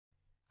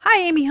Hi,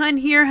 Amy Hunt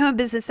here, home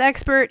business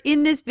expert.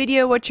 In this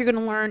video, what you're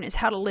going to learn is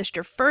how to list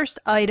your first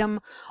item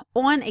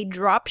on a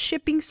drop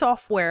shipping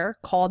software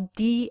called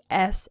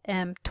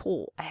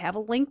DSMTOOL. I have a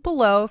link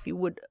below if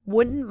you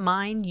wouldn't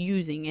mind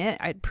using it.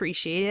 I'd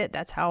appreciate it.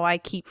 That's how I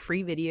keep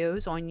free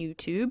videos on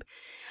YouTube.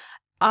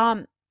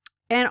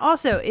 And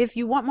also, if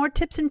you want more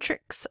tips and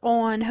tricks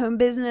on home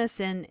business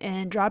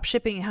and drop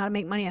shipping and how to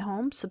make money at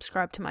home,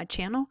 subscribe to my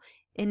channel.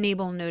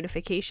 Enable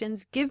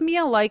notifications, give me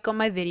a like on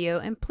my video,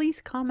 and please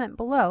comment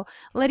below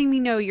letting me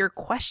know your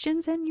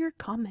questions and your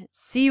comments.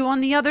 See you on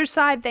the other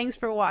side. Thanks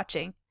for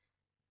watching.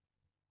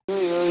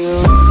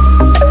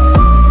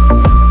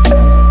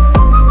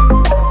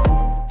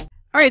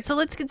 Alright, so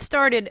let's get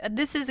started.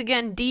 This is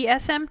again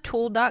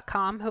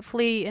DSMTOOL.com.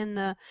 Hopefully in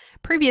the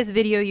previous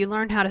video you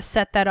learned how to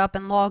set that up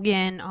and log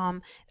in.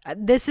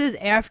 This is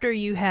after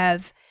you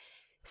have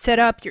set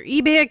up your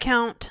eBay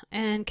account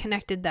and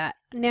connected that.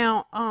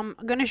 Now, I'm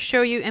going to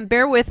show you, and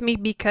bear with me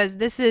because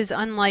this is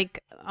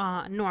unlike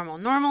normal.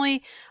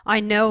 Normally,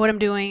 I know what I'm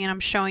doing and I'm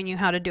showing you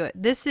how to do it.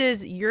 This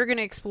is, you're going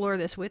to explore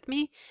this with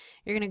me.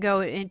 You're going to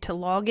go into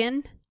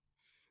login,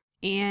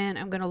 and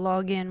I'm going to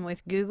log in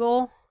with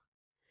Google.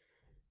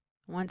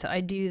 Once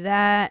I do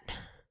that,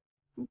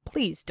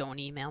 please don't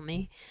email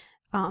me.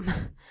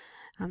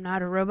 I'm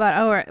not a robot.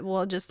 Oh, all right.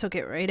 Well, it just took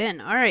it right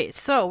in. All right.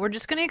 So we're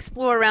just going to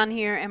explore around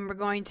here, and we're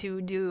going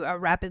to do a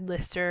rapid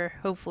lister.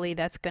 Hopefully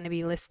that's going to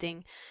be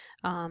listing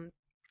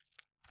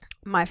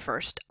my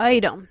first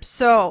item.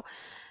 So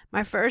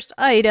my first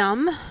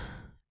item,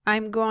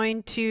 I'm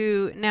going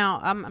to,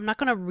 now I'm not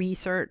going to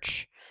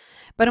research,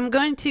 but I'm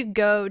going to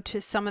go to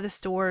some of the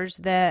stores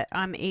that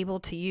I'm able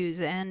to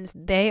use, and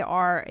they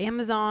are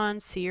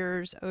Amazon,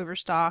 Sears,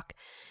 Overstock,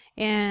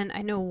 and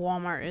I know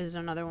Walmart is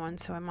another one,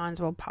 so I might as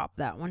well pop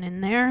that one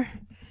in there.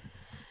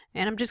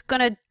 And I'm just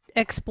going to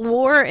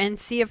explore and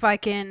see if I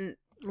can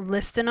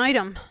list an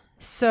item.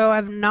 So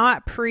I've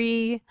not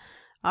researched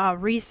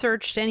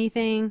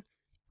anything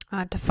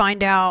to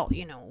find out,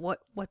 you know, what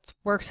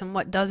works and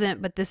what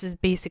doesn't, but this is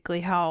basically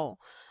how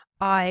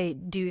I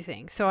do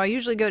things. So I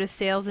usually go to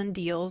sales and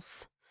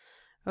deals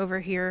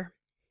over here,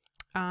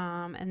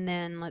 and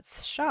then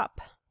let's shop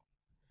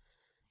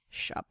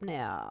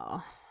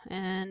now.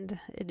 And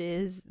it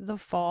is the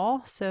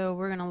fall, so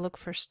we're gonna look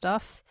for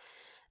stuff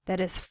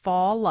that is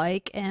fall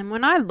like. And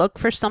when I look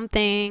for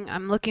something,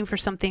 I'm looking for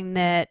something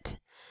that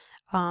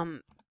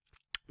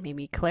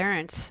maybe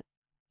clearance,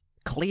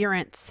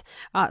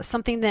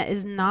 something that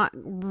is not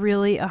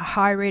really a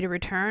high rate of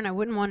return. I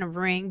wouldn't want to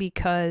ring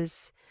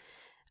because,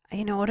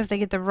 you know, what if they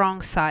get the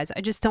wrong size?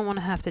 I just don't want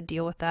to have to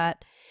deal with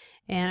that.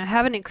 And I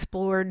haven't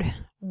explored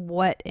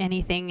what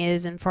anything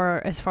is and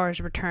as far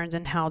as returns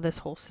and how this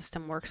whole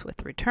system works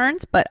with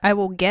returns, but I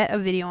will get a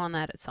video on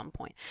that at some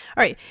point.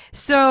 All right,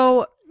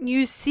 so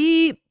you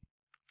see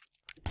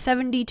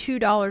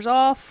 $72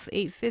 off,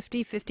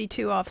 $8.50,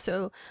 $52 off.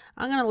 So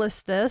I'm going to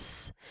list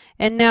this.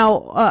 And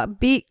now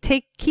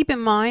keep in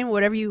mind,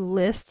 whatever you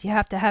list, you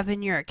have to have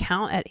in your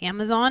account at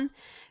Amazon.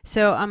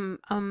 So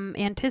I'm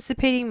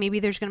anticipating maybe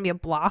there's going to be a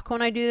block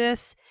when I do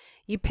this.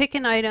 You pick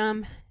an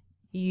item,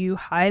 you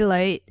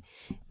highlight,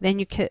 then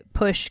you can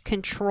push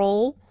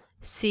Control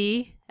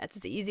C. That's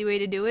the easy way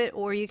to do it.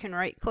 Or you can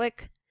right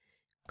click,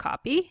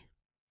 copy.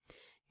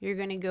 You're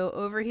going to go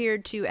over here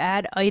to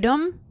add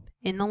item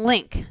in the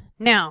link.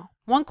 Now,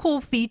 one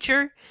cool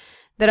feature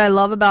that I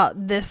love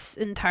about this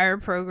entire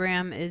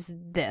program is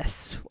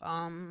this.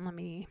 Let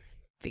me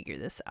figure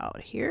this out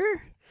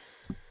here.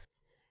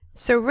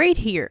 So right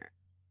here,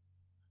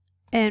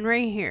 and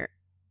right here,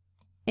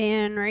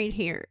 and right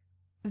here,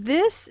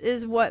 this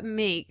is what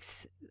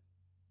makes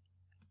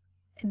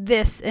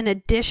this an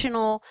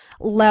additional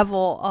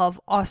level of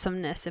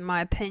awesomeness, in my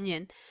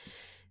opinion.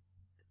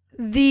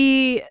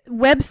 The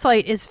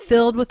website is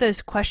filled with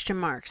those question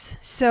marks.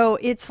 So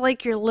it's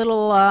like your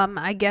little,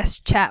 I guess,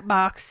 chat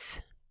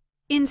box,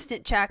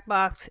 instant chat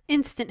box,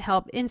 instant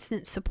help,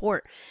 instant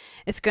support.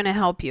 It's going to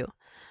help you.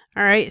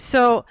 All right.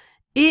 So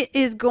it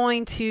is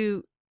going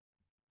to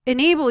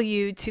enable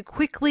you to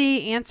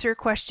quickly answer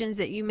questions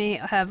that you may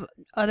have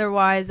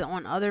otherwise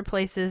on other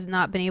places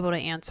not been able to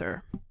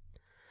answer.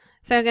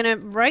 So I'm going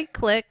to right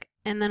click,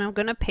 and then I'm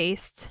going to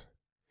paste.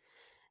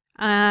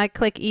 I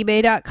click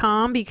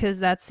ebay.com because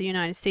that's the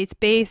United States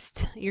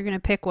based. You're going to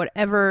pick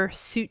whatever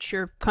suits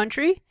your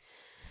country.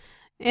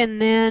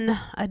 And then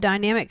a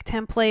dynamic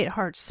template,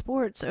 Heart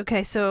Sports.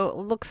 Okay, so it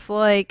looks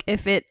like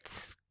if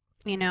it's,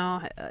 you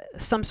know,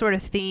 some sort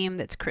of theme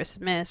that's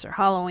Christmas or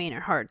Halloween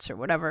or hearts or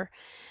whatever,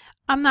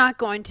 I'm not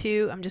going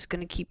to. I'm just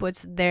going to keep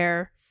what's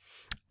there.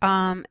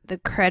 The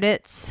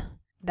credits,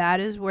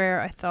 that is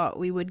where I thought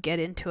we would get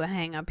into a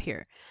hang up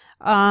here.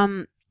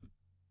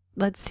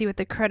 Let's see what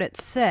the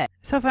credits say.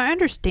 So if I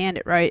understand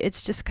it right,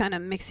 it's just kind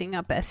of mixing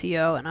up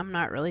SEO, and I'm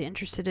not really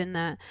interested in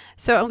that.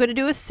 So I'm going to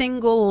do a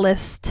single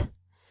list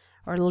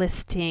or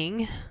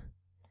listing,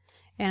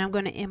 and I'm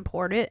going to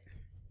import it.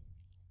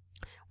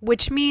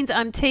 which means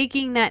I'm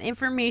taking that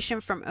information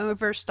from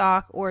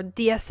Overstock, or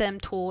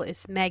DSMTOOL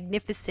is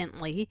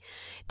magnificently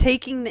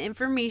taking the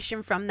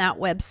information from that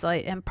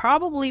website and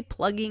probably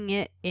plugging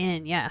it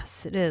in.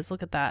 Yes, it is.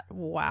 Look at that.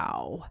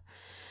 Wow.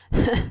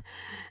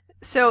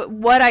 So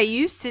what I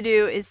used to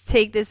do is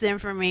take this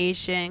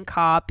information,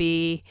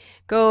 copy,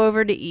 go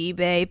over to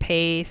eBay,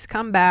 paste,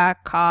 come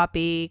back,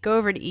 copy, go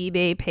over to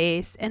eBay,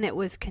 paste, and it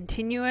was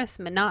continuous,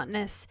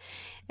 monotonous,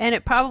 and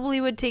it probably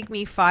would take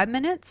me 5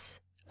 minutes.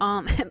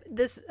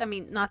 I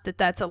mean, not that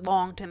that's a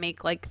long to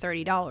make like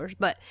 $30,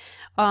 but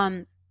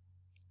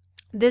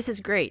this is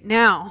great.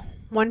 Now,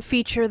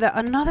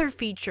 another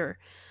feature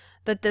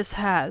that this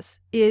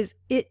has is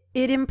it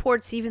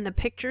imports even the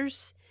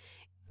pictures.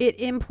 It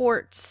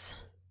imports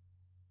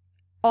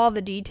all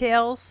the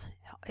details.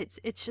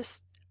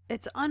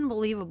 It's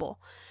unbelievable.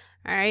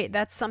 All right,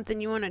 that's something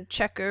you want to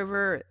check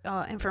over,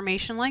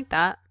 information like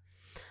that,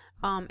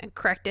 and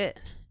correct it.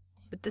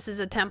 But this is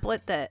a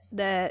template that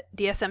the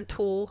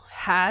DSMTOOL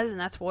has, and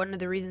that's one of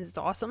the reasons it's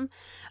awesome.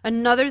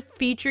 Another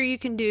feature you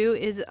can do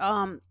is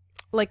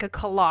like a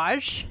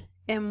collage,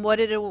 and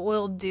what it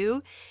will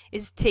do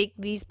is take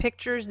these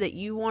pictures that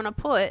you want to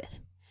put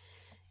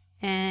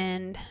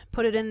and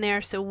put it in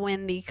there, so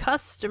when the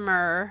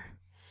customer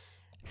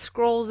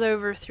scrolls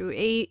over through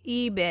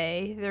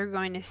eBay, they're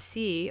going to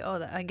see,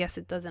 oh, I guess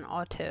it doesn't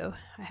auto.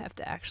 I have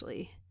to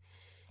actually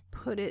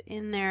put it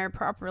in there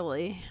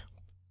properly.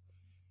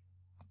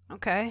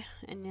 Okay,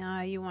 and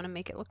now you want to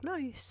make it look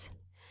nice.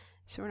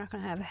 So we're not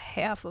going to have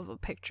half of a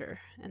picture.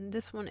 And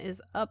this one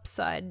is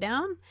upside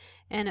down,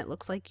 and it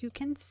looks like you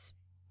can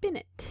spin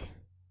it.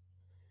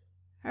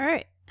 All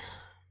right,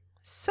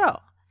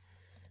 so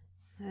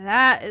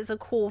that is a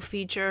cool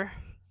feature.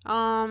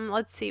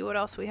 Let's see what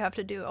else we have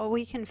to do. Oh,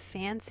 we can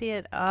fancy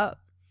it up.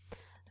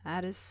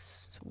 That is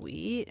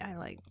sweet. I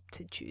like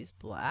to choose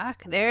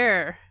black.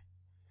 There.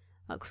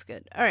 Looks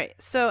good. All right,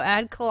 so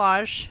add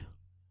collage.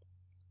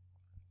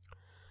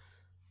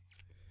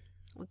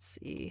 Let's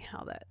see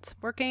how that's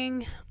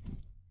working.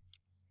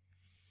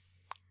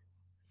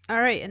 All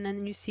right, and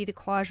then you see the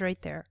collage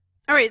right there.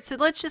 All right, so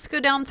let's just go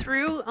down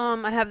through.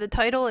 I have the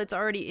title. It's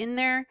already in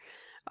there.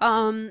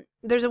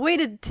 There's a way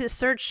to do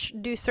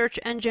search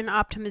engine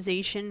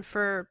optimization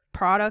for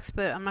products,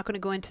 but I'm not going to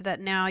go into that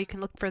now. You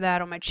can look for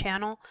that on my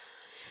channel.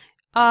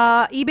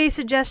 eBay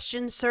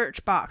suggestion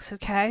search box.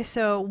 Okay,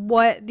 so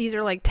these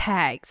are like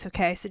tags.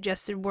 Okay,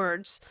 suggested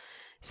words.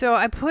 So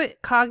I put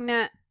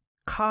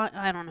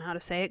I don't know how to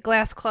say it,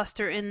 glass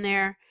cluster in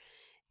there,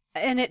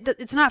 and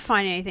it's not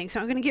finding anything. So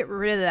I'm going to get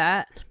rid of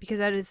that because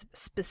that is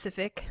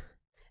specific,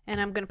 and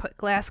I'm going to put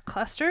glass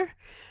cluster.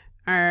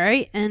 All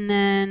right, and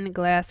then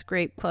glass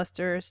grape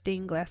cluster,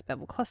 stained glass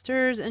bevel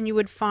clusters, and you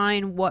would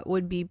find what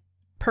would be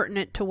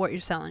pertinent to what you're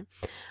selling.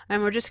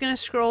 And we're just going to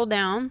scroll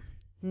down.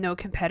 No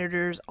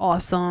competitors,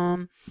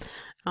 awesome.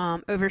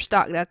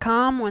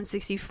 Overstock.com,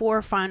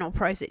 $164, final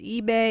price at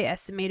eBay,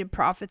 estimated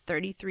profit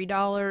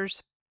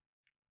 $33.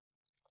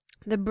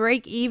 The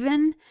break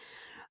even,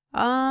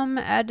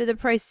 add to the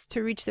price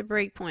to reach the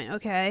break point.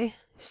 Okay,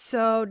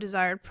 so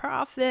desired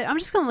profit. I'm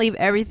just going to leave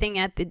everything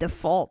at the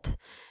default.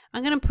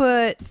 I'm going to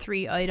put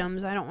 3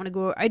 items. I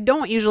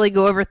don't usually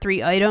go over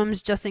 3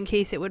 items just in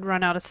case it would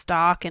run out of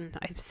stock and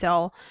I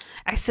sell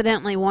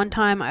accidentally. One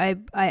time I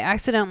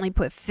accidentally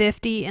put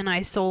 50 and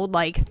I sold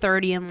like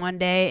 30 in one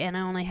day, and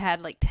I only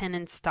had like 10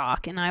 in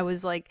stock, and I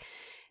was like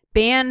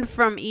banned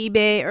from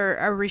eBay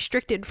or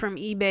restricted from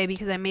eBay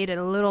because I made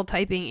a little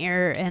typing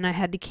error and I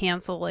had to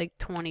cancel like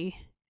 20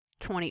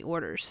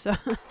 orders. So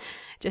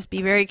just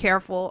be very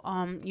careful.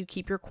 You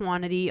keep your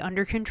quantity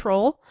under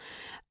control.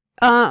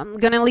 I'm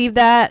going to leave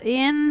that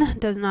in.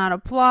 Does not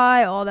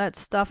apply. All that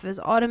stuff is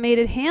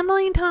automated.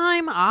 Handling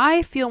time,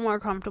 I feel more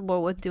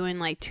comfortable with doing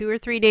like 2 or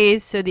 3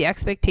 days. So the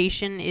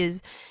expectation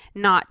is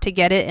not to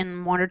get it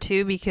in 1 or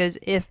 2, because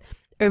if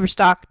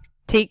Overstock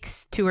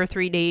takes 2 or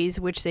 3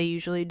 days, which they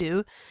usually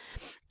do,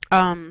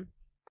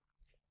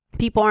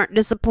 people aren't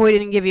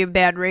disappointed and give you a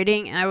bad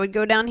rating. I would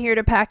go down here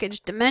to package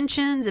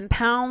dimensions and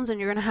pounds, and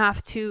you're going to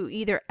have to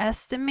either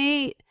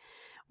estimate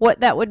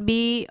what that would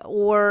be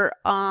or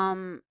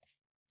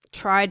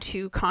try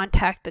to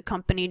contact the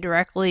company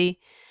directly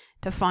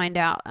to find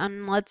out.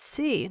 And let's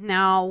see.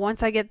 Now,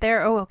 once I get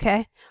there, oh,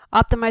 okay.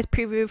 Optimize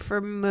preview for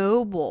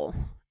mobile.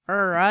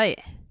 All right.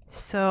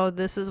 So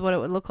this is what it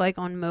would look like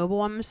on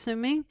mobile, I'm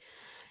assuming.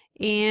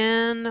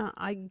 And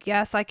I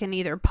guess I can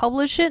either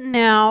publish it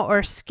now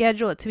or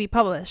schedule it to be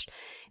published.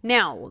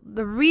 Now,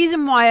 the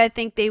reason why I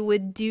think they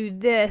would do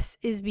this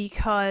is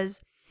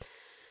because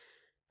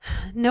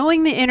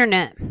knowing the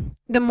internet,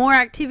 the more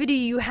activity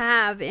you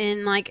have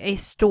in like a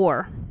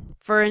store,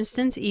 for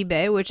instance,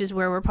 eBay, which is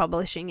where we're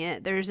publishing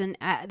it, there's an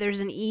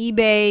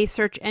eBay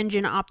search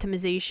engine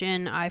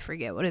optimization. I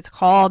forget what it's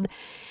called.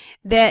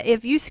 that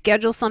if you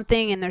schedule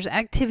something and there's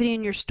activity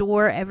in your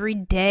store every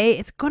day,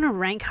 it's going to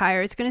rank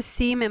higher. It's going to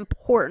seem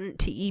important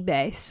to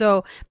eBay.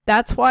 So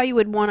that's why you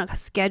would want to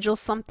schedule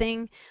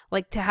something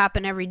like to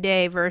happen every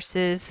day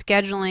versus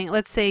scheduling.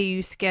 Let's say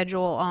you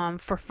schedule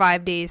for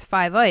 5 days,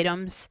 5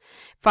 items,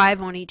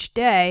 5 on each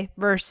day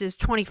versus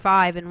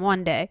 25 in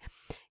one day.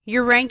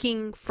 Your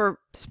ranking for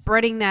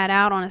spreading that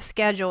out on a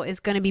schedule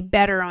is going to be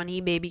better on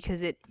eBay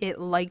because it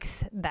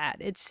likes that.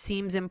 It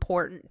seems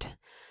important.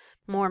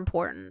 More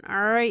important. All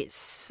right,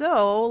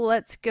 so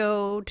let's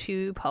go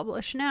to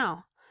publish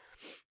now.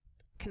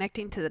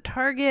 Connecting to the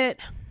target.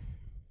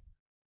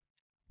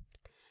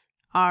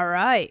 All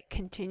right,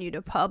 continue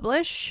to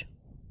publish.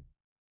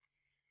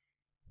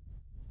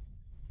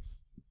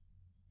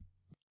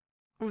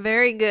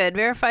 Very good.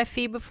 Verify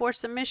fee before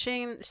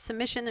submission.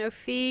 Submission no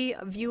fee.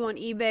 View on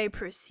eBay.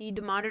 Proceed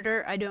to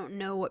monitor. I don't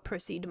know what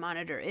proceed to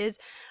monitor is.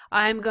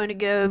 I'm going to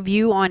go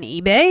view on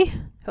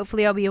eBay.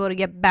 Hopefully I'll be able to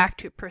get back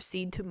to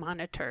proceed to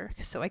monitor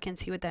so I can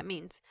see what that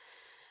means.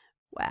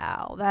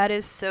 Wow, that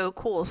is so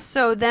cool.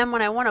 So then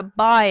when I want to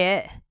buy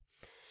it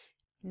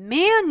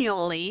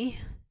manually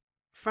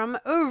from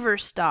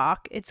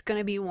Overstock, it's going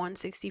to be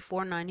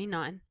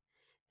 $164.99.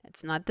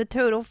 It's not the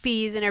total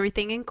fees and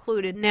everything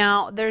included.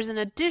 Now, there's an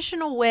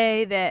additional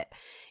way that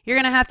you're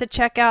going to have to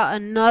check out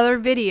another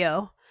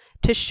video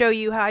to show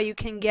you how you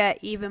can get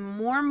even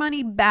more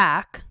money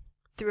back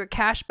through a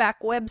cashback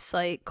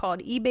website called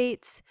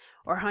Ebates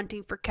or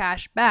Hunting for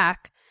Cash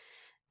Back.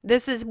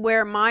 This is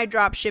where my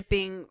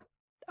dropshipping,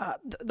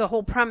 the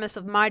whole premise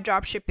of my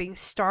dropshipping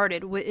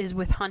started is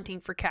with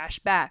Hunting for Cash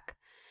Back.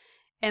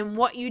 And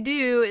what you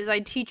do is I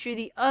teach you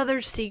the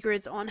other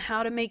secrets on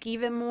how to make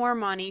even more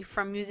money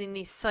from using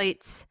these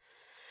sites.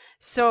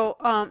 So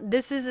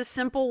this is a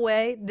simple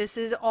way. This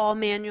is all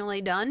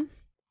manually done.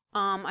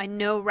 I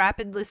know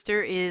Rapid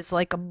Lister is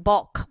like a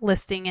bulk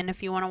listing, and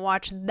if you want to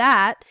watch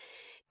that,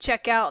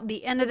 check out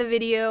the end of the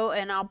video,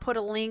 and I'll put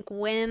a link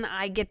when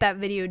I get that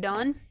video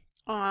done.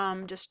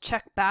 Just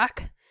check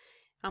back.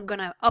 I'm going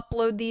to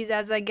upload these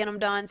as I get them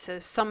done, so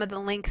some of the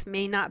links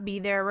may not be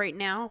there right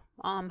now.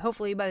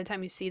 Hopefully by the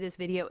time you see this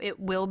video, it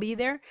will be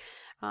there.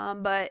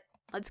 But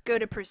let's go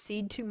to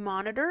proceed to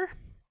monitor.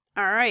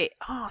 All right,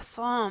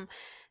 awesome.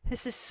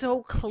 This is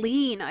so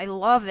clean. I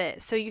love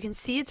it. So you can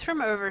see it's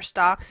from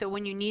Overstock. So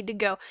when you need to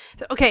go,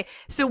 okay.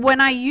 So when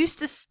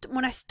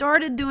I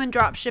started doing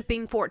drop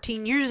shipping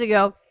 14 years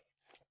ago,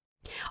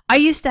 I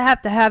used to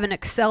have an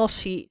Excel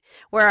sheet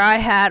where I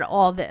had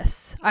all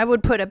this. I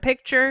would put a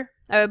picture.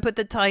 I would put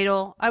the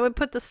title, I would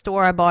put the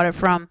store I bought it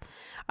from,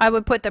 I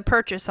would put the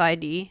purchase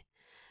ID,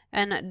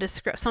 and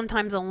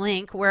sometimes a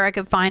link where I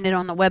could find it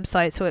on the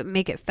website so it would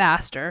make it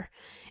faster.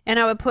 And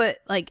I would put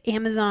like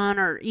Amazon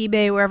or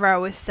eBay, wherever I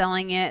was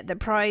selling it, the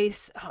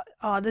price.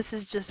 Oh, this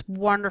is just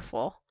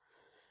wonderful.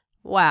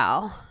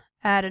 Wow.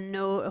 Add a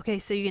note. Okay,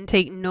 so you can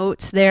take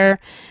notes there.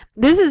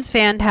 This is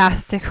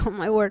fantastic. Oh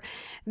my word.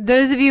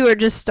 Those of you who are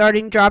just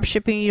starting drop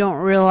shipping, you don't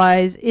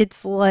realize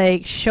it's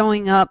like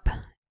showing up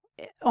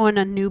on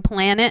a new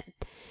planet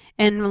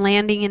and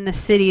landing in the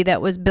city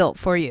that was built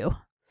for you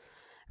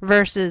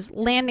versus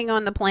landing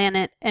on the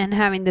planet and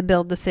having to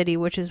build the city,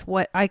 which is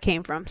what I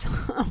came from. So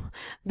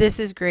this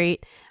is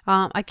great.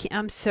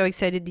 I'm so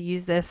excited to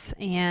use this,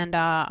 and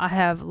I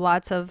have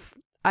lots of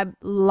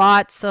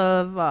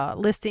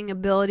listing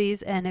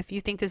abilities, and if you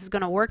think this is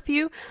going to work for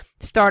you,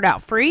 start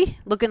out free.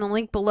 Look in the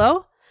link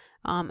below.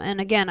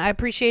 And again, I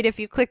appreciate if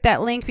you click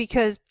that link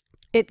because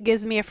it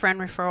gives me a friend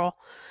referral.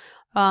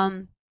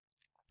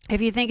 If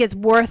you think it's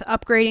worth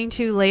upgrading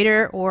to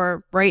later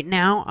or right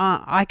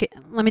now,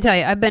 let me tell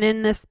you, I've been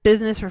in this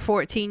business for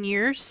 14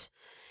 years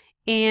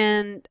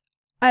and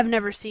I've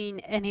never seen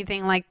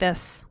anything like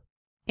this,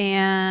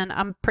 and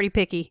I'm pretty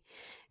picky.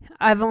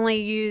 I've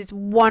only used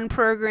one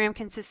program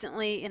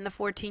consistently in the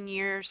 14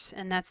 years,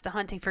 and that's the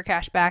Hunting for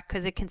Cash Back,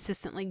 because it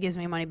consistently gives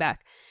me money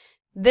back.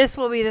 This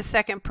will be the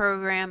second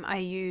program I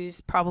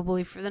use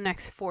probably for the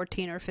next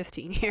 14 or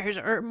 15 years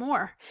or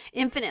more,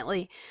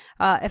 infinitely,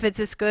 if it's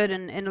this good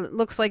and it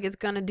looks like it's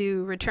going to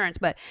do returns.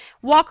 But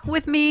walk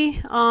with me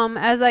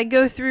as I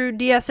go through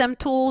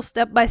DSMTOOL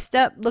step by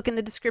step. Look in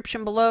the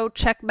description below,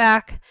 check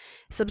back,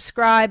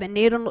 subscribe, and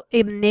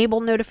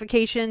enable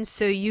notifications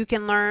so you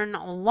can learn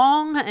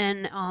along,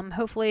 and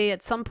hopefully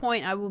at some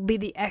point I will be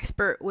the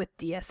expert with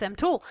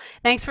DSMTOOL.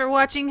 Thanks for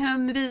watching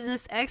Home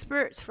Business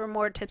Experts. For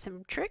more tips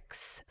and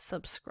tricks,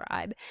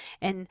 subscribe,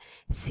 and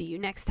see you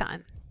next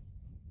time.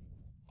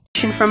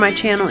 From my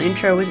channel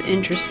intro was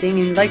interesting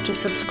and you'd like to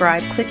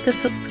subscribe, click the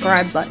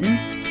subscribe button.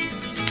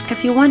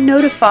 If you want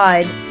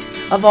notified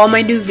of all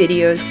my new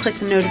videos, click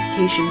the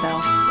notification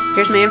bell.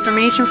 Here's my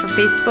information for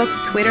Facebook,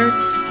 Twitter,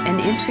 and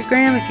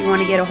Instagram if you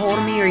want to get a hold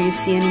of me or you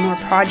see any more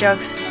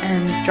projects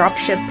and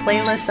dropship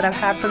playlists that I've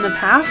had from the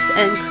past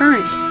and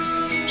current.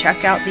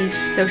 Check out these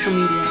social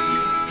media.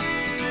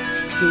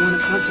 If you want a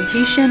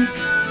consultation,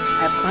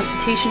 I have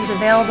consultations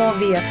available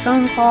via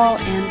phone call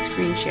and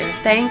screen share.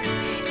 Thanks,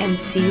 and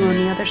see you on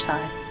the other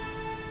side.